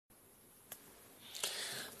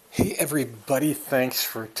Hey, everybody, thanks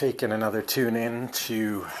for taking another tune in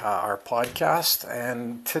to our podcast.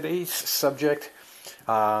 And today's subject,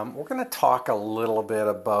 we're going to talk a little bit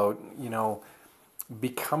about,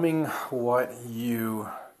 becoming what you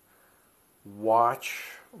watch,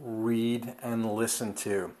 read, and listen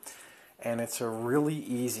to. And it's a really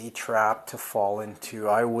easy trap to fall into.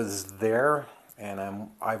 I was there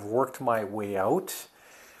and I've worked my way out.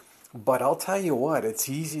 But I'll tell you what, it's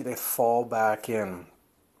easy to fall back in.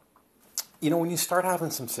 When you start having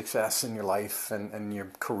some success in your life and your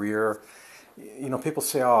career, people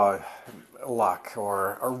say, oh, luck,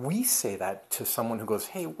 or we say that to someone who goes,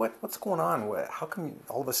 hey, what's going on? How come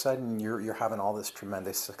all of a sudden you're having all this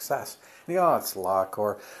tremendous success? And you go, oh, it's luck,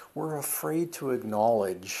 or we're afraid to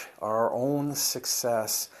acknowledge our own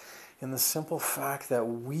success in the simple fact that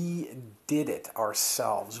we did it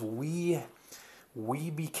ourselves. We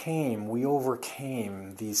overcame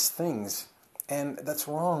these things. And that's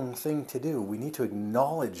the wrong thing to do. We need to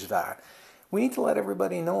acknowledge that. We need to let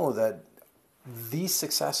everybody know that these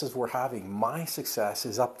successes we're having, my success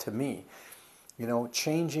is up to me.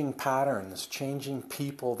 Changing patterns, changing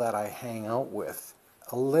people that I hang out with,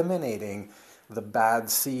 eliminating the bad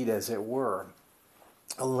seed, as it were,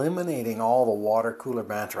 eliminating all the water cooler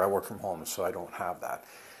banter. I work from home, so I don't have that.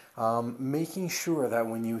 Making sure that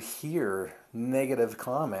when you hear negative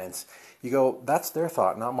comments, you go, that's their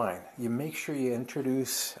thought, not mine. You make sure you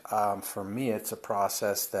introduce, for me, it's a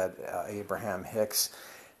process that Abraham Hicks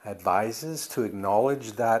advises, to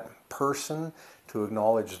acknowledge that person, to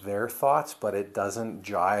acknowledge their thoughts, but it doesn't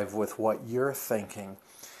jive with what you're thinking.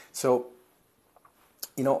 So,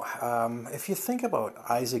 if you think about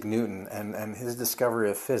Isaac Newton and his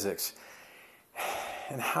discovery of physics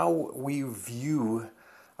and how we view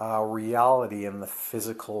reality in the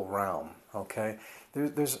physical realm, okay?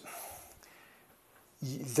 There's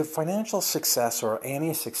the financial success or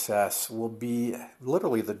any success will be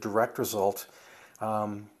literally the direct result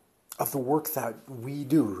of the work that we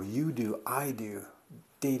do, you do, I do,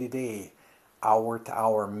 day to day, hour to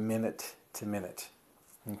hour, minute to minute,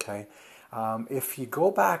 okay? If you go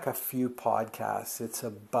back a few podcasts, it's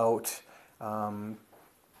about,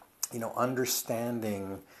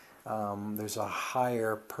 understanding there's a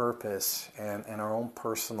higher purpose and our own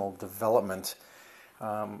personal development.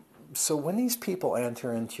 So when these people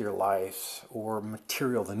enter into your life, or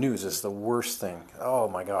material, the news is the worst thing. Oh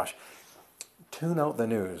my gosh. Tune out the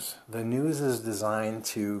news. The news is designed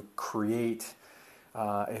to create,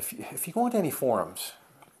 if you go into any forums,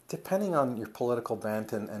 depending on your political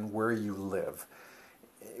bent and where you live,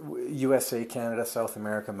 USA, Canada, South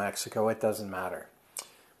America, Mexico, it doesn't matter.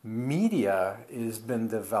 Media has been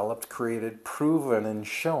developed, created, proven, and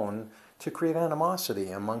shown to create animosity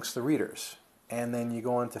amongst the readers. And then you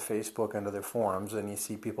go into Facebook and other forums and you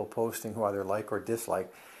see people posting who either like or dislike.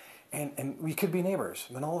 And we could be neighbors.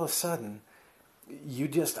 Then all of a sudden, you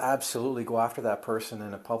just absolutely go after that person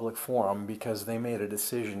in a public forum because they made a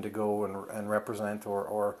decision to go and represent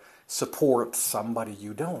or support somebody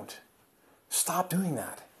you don't. Stop doing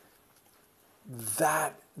that.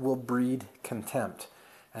 That will breed contempt.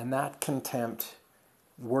 And that contempt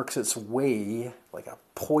works its way like a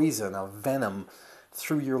poison, a venom,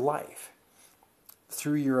 through your life,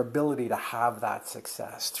 through your ability to have that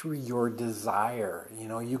success, through your desire.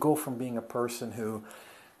 You go from being a person who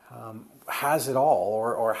has it all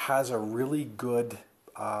or has a really good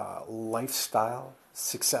lifestyle,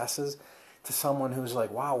 successes, to someone who's like,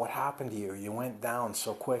 wow, what happened to you? You went down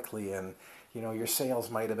so quickly, and your sales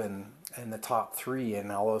might have been in the top 3,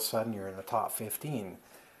 and all of a sudden you're in the top 15.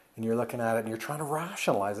 And you're looking at it and you're trying to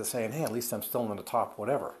rationalize it, saying, hey, at least I'm still in the top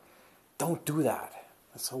whatever. Don't do that.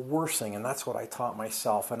 That's the worst thing, and that's what I taught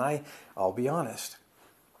myself. And I'll be honest,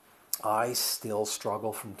 I still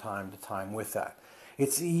struggle from time to time with that.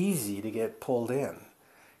 It's easy to get pulled in.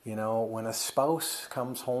 When a spouse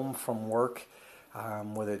comes home from work,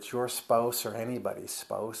 whether it's your spouse or anybody's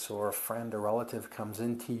spouse, or a friend or relative comes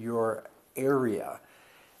into your area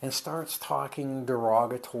and starts talking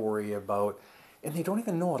derogatory about, and they don't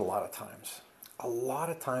even know it a lot of times. A lot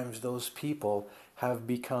of times those people have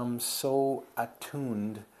become so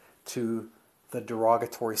attuned to the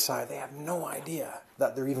derogatory side, they have no idea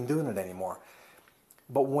that they're even doing it anymore.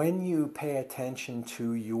 But when you pay attention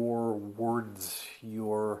to your words,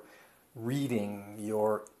 your reading,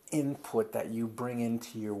 your input that you bring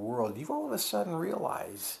into your world, you all of a sudden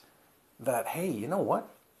realize that, hey, you know what?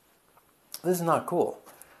 This is not cool.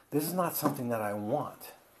 This is not something that I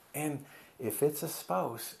want. And if it's a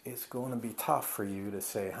spouse, it's going to be tough for you to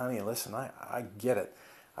say, honey, listen, I get it.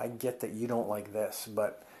 I get that you don't like this,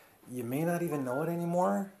 but you may not even know it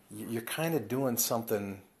anymore. You're kind of doing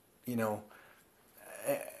something,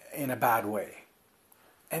 in a bad way.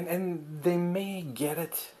 And they may get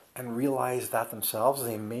it and realize that themselves.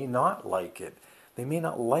 They may not like it. They may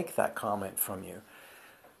not like that comment from you.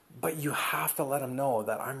 But you have to let them know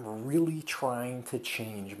that I'm really trying to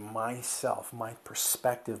change myself, my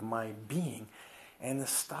perspective, my being. And the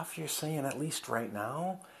stuff you're saying, at least right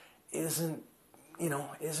now, isn't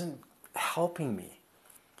helping me.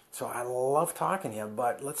 So I love talking to you,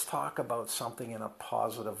 but let's talk about something in a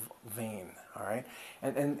positive vein, all right?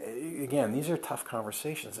 And again, these are tough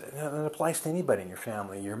conversations. And it applies to anybody in your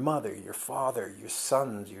family, your mother, your father, your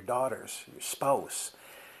sons, your daughters, your spouse.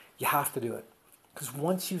 You have to do it. Because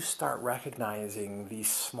once you start recognizing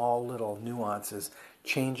these small little nuances,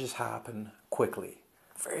 changes happen quickly,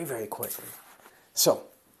 very, very quickly. So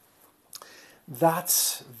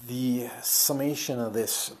that's the summation of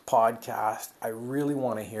this podcast. I really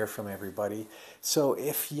want to hear from everybody. So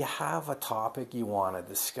if you have a topic you want to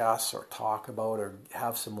discuss or talk about or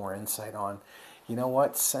have some more insight on, you know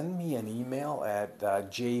what? Send me an email at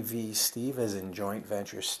jvsteve, as in joint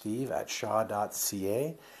venture Steve, at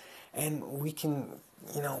shaw.ca. And we can,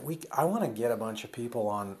 I want to get a bunch of people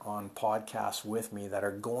on podcasts with me that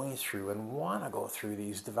are going through and want to go through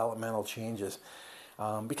these developmental changes.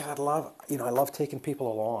 Because I love taking people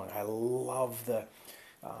along. I love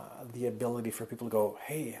the ability for people to go,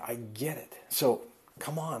 hey, I get it. So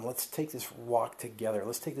come on, let's take this walk together.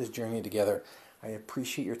 Let's take this journey together. I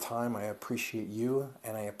appreciate your time. I appreciate you,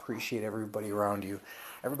 and I appreciate everybody around you.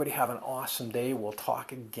 Everybody have an awesome day. We'll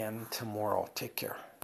talk again tomorrow. Take care.